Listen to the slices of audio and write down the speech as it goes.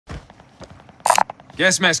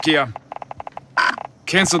Yes, mask here.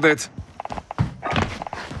 Cancel that.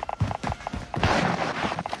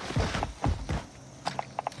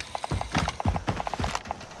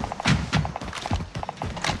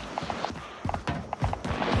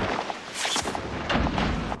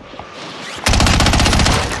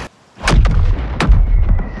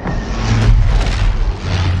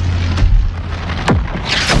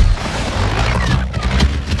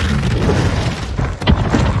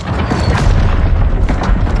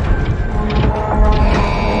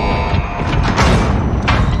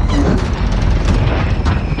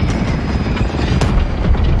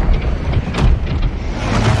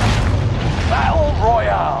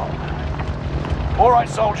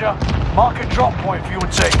 Soldier, mark a drop point for your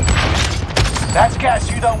team. That's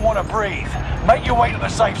gas you don't want to breathe. Make your way to the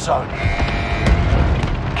safe zone.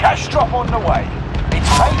 Cash drop on the way. It's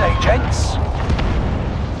payday, gents.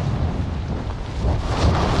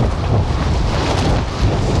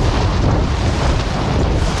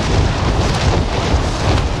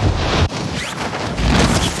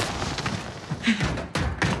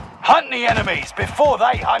 Hunt the enemies before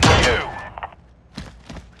they hunt you.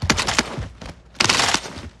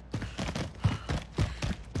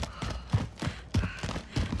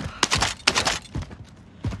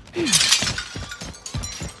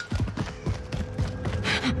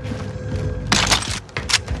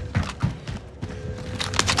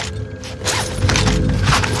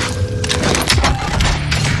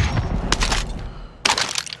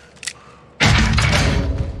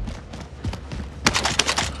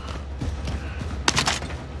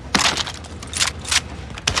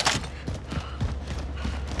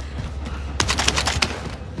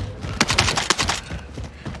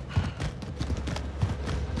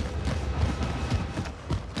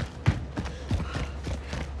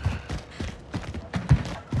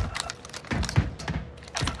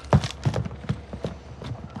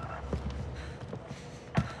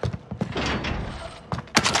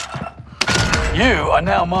 You are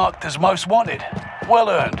now marked as most wanted. Well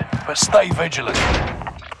earned, but stay vigilant.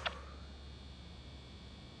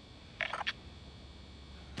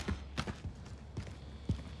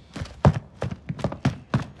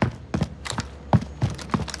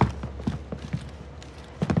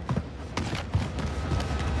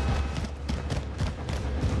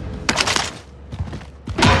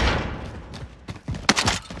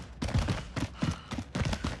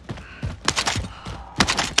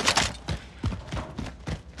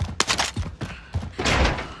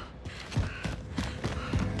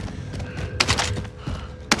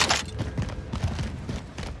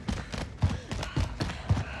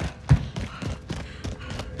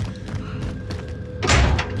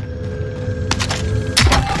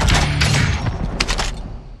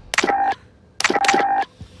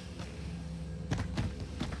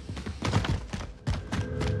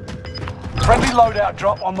 Friendly loadout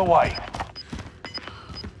drop on the way.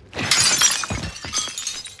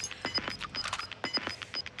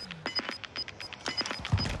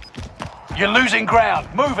 You're losing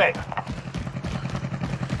ground. Move it.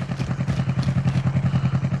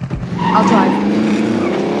 I'll drive.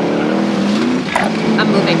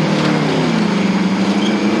 I'm moving.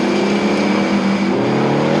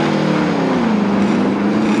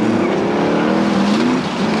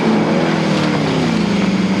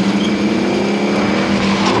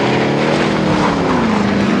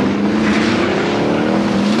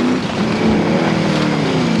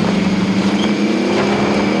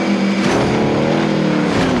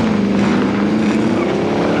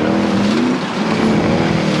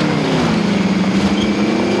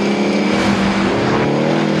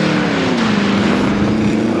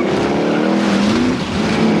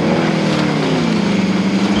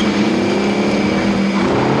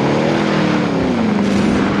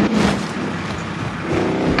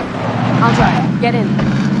 Get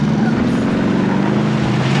in.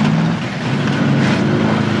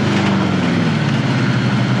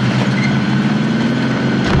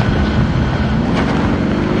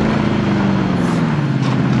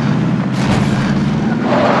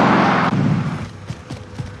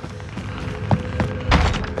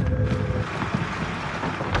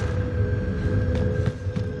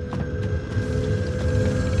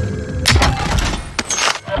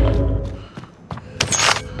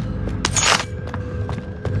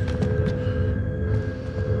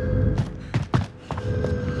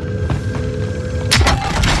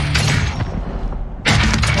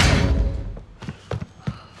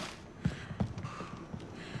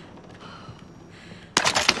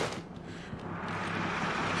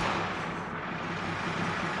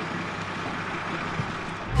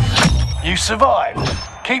 You survived.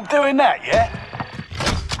 Keep doing that, yeah?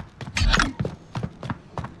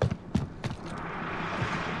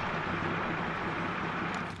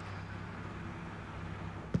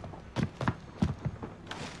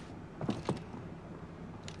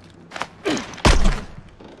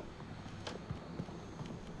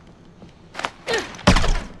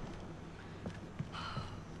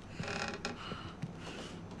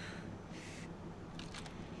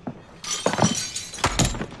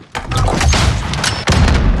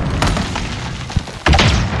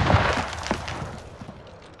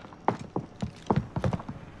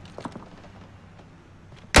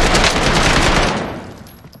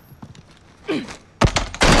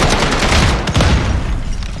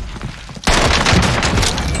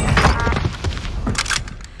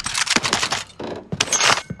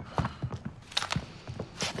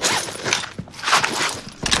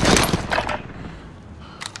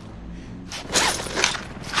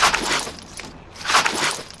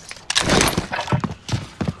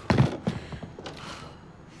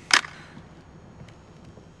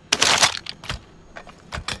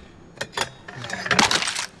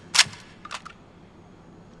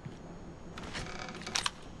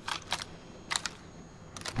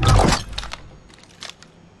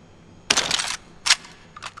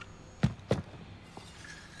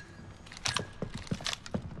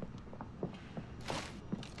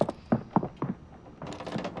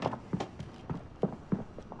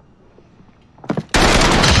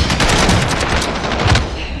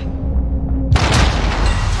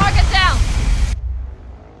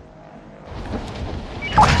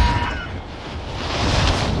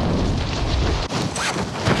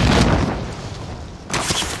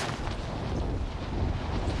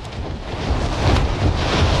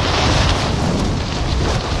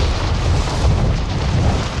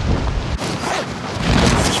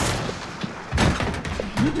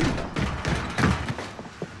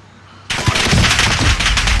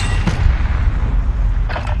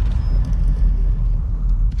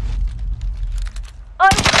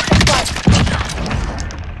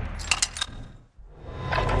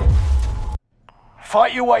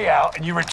 Fight your way out and you return